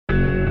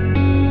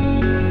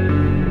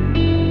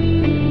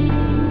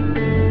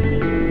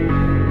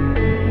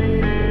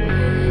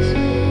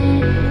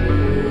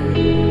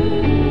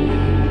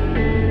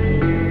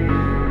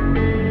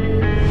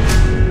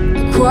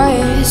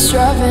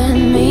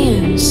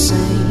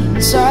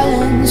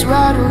this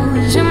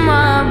rattles in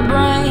my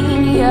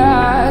brain.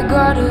 Yeah, I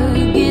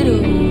gotta get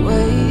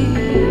away.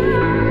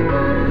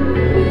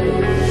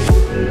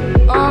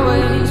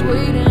 Always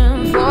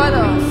waiting for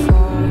the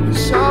phone,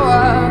 so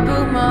I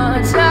built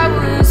my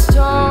towers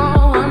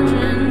tall,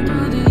 wandering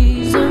through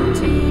these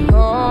empty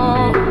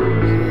halls.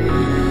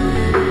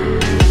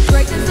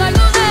 Break the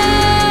cycle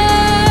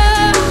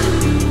now,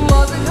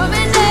 walls are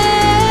coming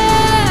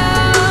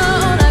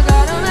down. I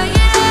gotta make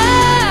it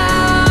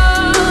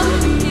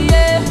out.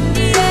 Yeah,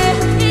 yeah,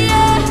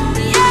 yeah,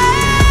 yeah.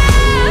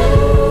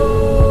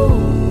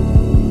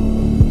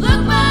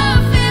 Look my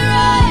fear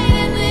right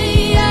in the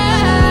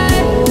eye.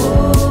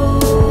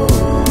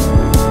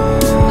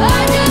 I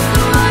just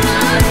wanna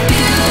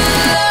feel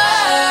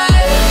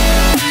alive.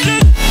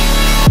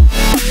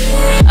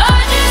 I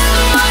just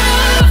wanna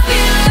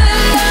feel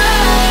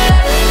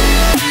alive.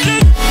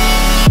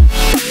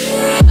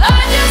 I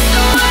just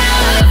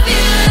wanna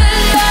feel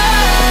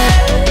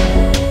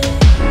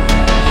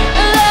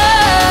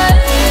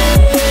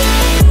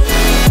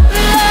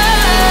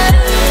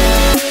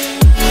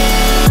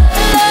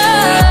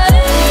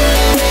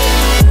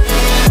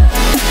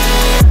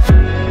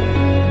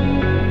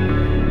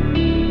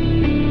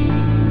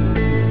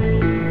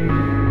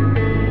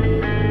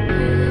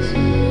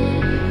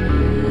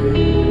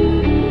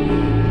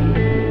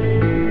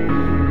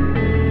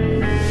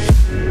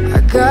I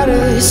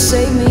gotta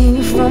save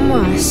me from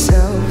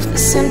myself.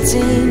 This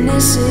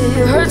emptiness,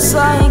 it hurts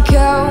like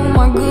hell.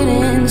 My good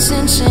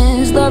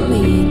intentions let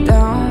me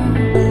down.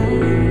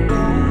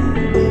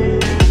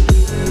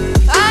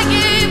 I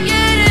keep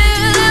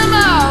getting in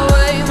my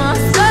way. My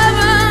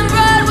stubborn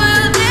pride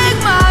will dig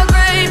my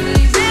grave.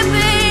 Leave it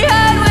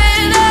behind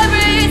with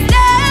every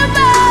step I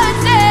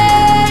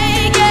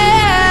take.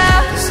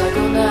 Yeah,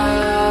 cycle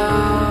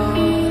down,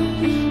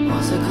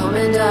 walls are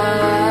coming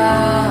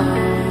down.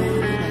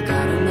 I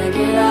gotta make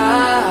it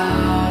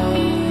out.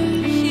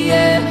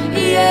 Yeah,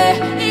 yeah,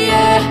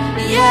 yeah,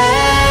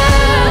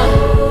 yeah.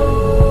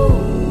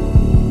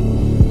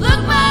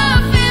 Look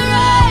my fear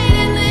right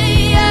in the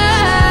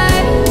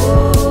eye.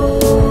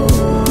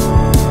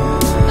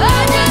 I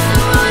just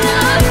wanna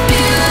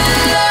feel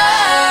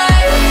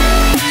alive.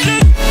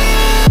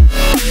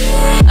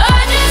 I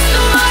just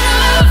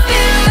wanna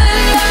feel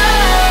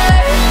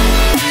alive.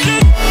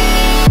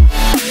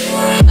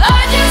 I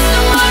just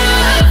wanna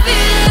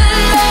feel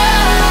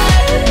alive.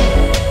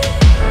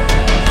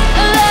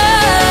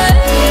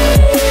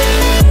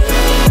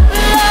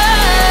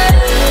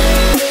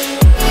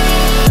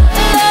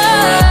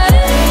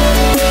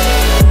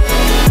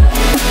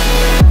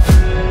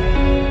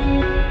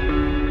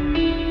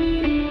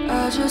 I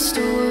just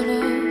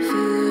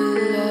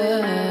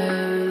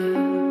wanna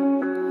feel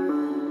alive.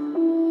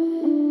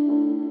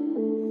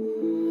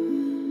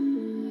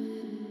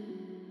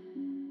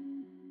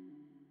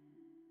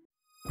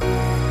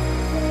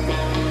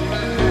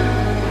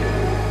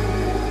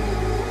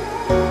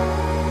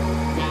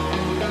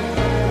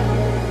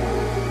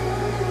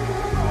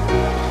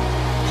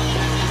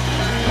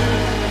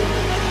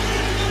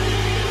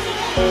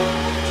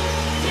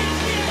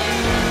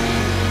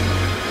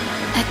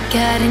 I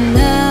got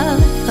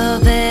enough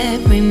of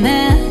every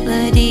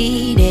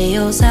melody, they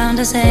all sound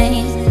the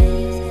same.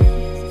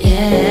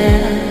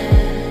 Yeah,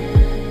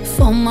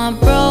 for my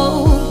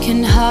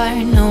broken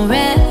heart, no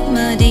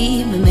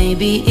remedy. But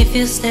maybe if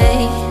you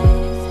stay,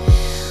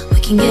 we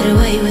can get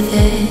away with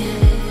it.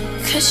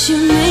 Cause you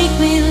make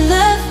me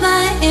love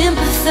my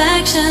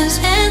imperfections,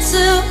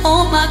 answer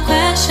all my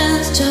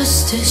questions,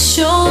 just to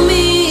show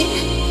me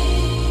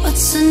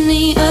what's on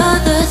the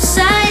other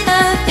side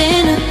of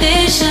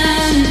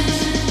inhibition.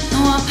 No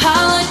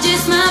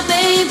apologies, my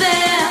baby.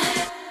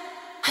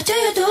 I tell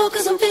you do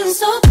cause I'm feeling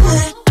so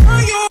good.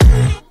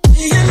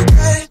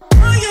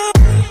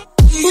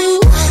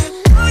 Ooh.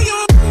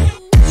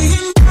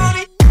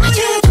 I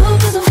tell you do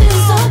cause I'm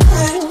feeling so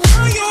good.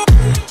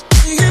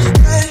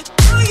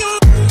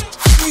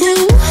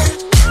 Ooh.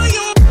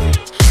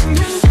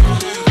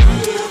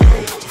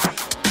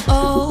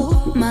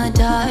 Oh, my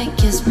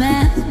darkest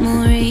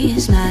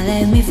memories, now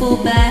let me fall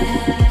back.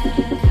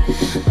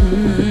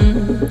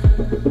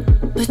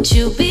 But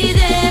you'll be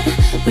there,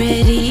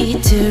 ready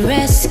to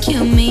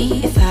rescue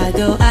me if I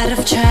go out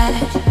of track.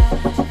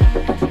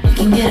 We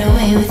can get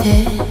away with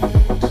it.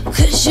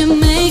 Cause you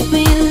make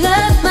me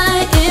love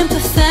my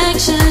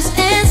imperfections,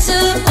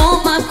 answer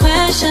all my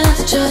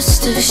questions,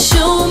 just to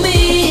show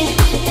me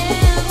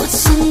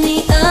what's on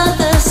the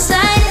other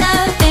side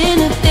of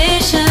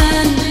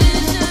inhibition.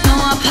 No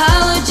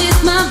apologies,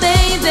 my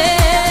baby.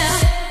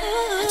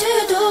 I tell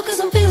you do cause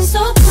I'm feeling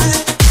so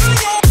good.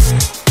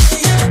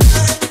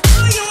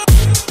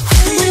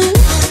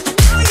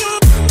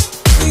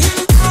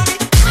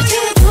 I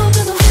tell you do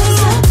cause I'm feeling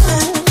so good.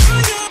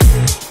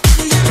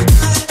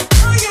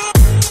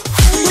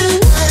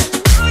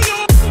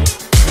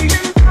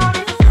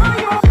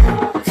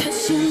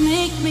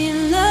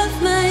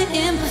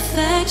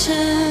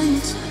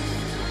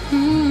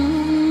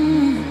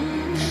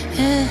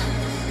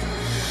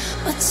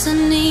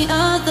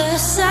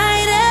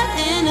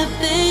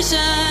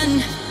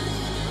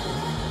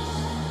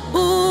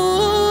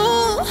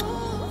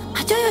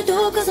 do you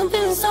do? Cause I'm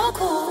feeling so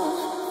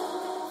cool.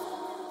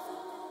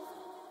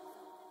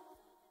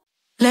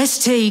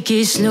 Let's take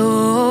it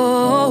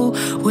slow.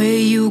 Where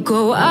you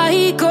go,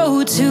 I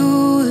go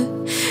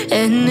too.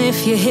 And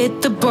if you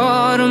hit the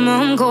bottom,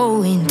 I'm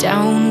going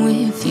down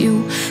with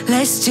you.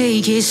 Let's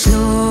take it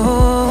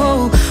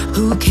slow.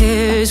 Who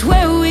cares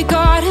where we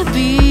gotta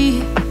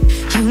be?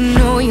 You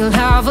know you'll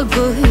have a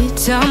good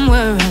time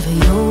wherever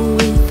you're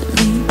with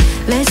me.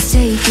 Let's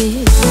take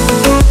it.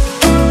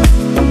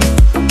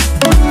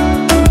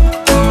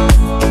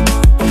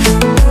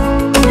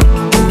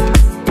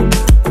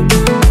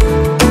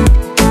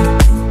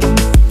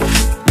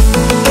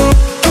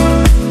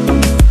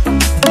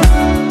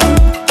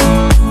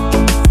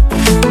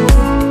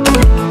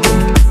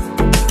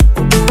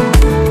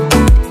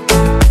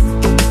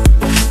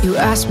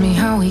 Ask me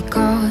how we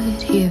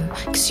got here,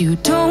 cause you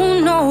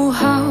don't know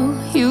how.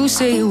 You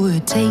say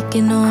we're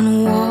taking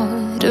on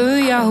water,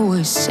 yeah,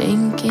 we're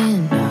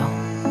sinking now.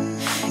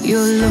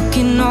 You're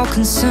looking all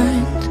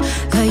concerned,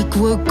 like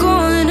we're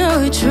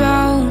gonna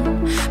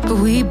drown. But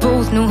we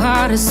both know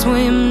how to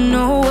swim,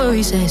 no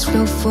worries as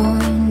we'll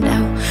fall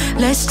now.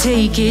 Let's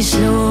take it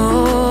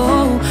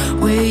slow.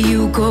 Where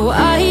you go,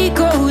 I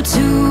go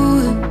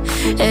too.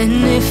 And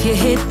if you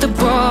hit the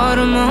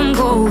bottom, I'm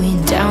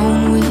going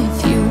down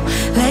with you.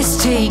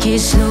 Let's take it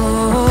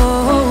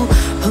slow.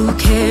 Who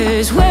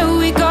cares where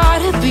we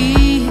gotta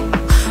be?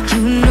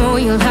 You know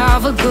you'll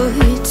have a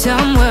good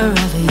time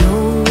wherever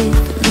you're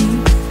with me.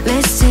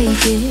 Let's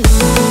take it.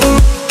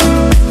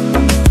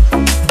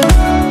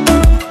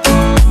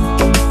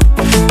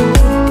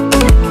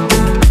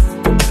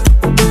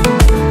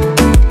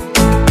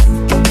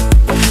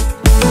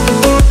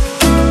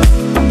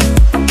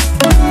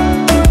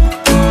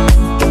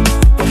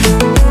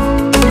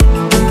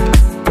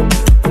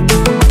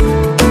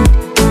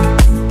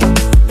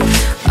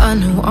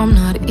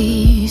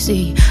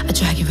 I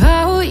drag you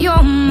out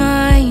your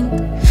mind,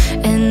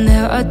 and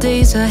there are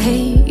days I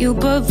hate you,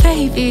 but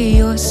baby,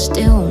 you're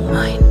still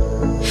mine.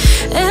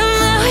 And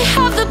then we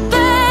have the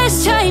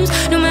best times,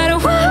 no matter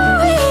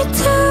what we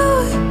do.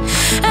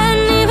 And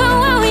even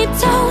when we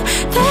don't,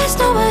 there's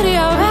nobody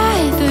I'd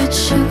rather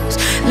choose.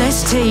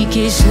 Let's take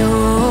it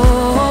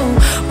slow.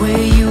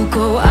 Where you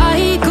go,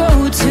 I go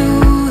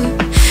too.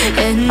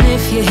 And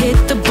if you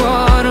hit the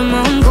bottom,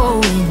 I'm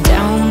going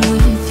down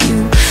with you.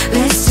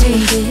 Let's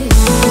take it.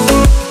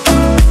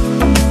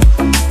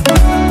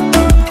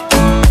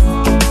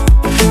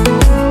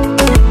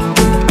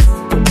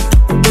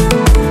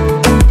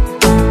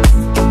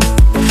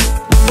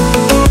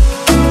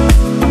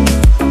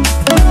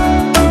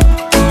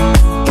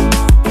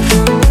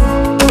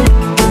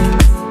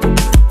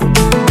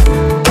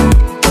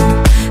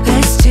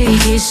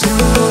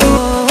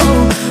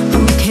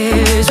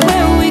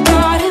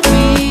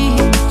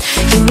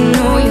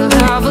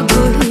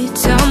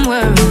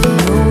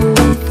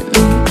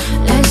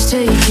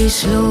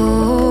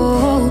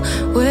 Slow,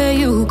 where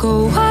you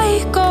go,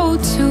 I go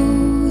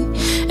too.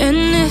 And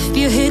if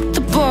you hit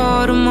the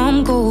bottom,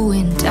 I'm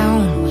going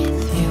down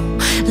with you.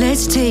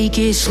 Let's take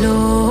it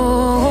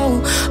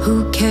slow.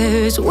 Who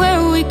cares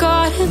where we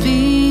gotta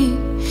be?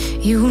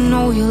 You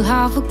know you'll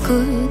have a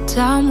good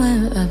time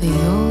wherever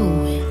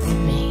you're with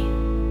me.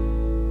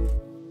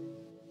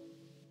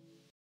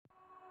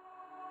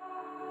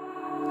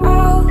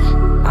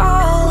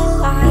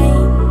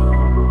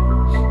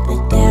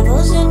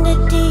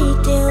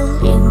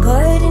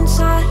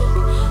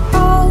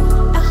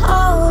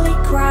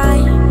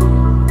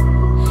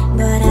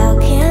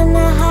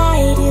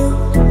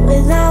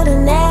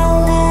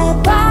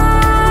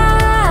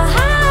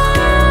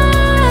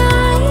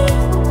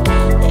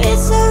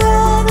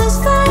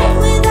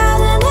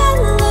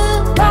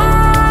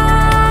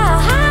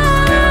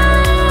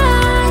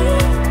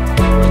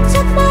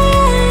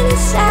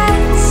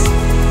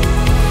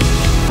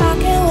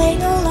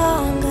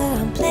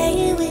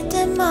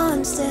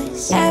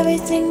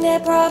 Everything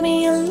that brought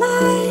me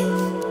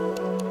alive.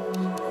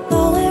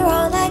 Though we're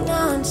all like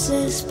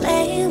monsters,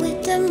 playing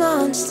with the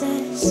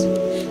monsters.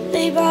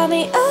 They brought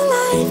me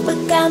alive,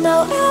 but got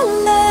no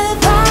alive.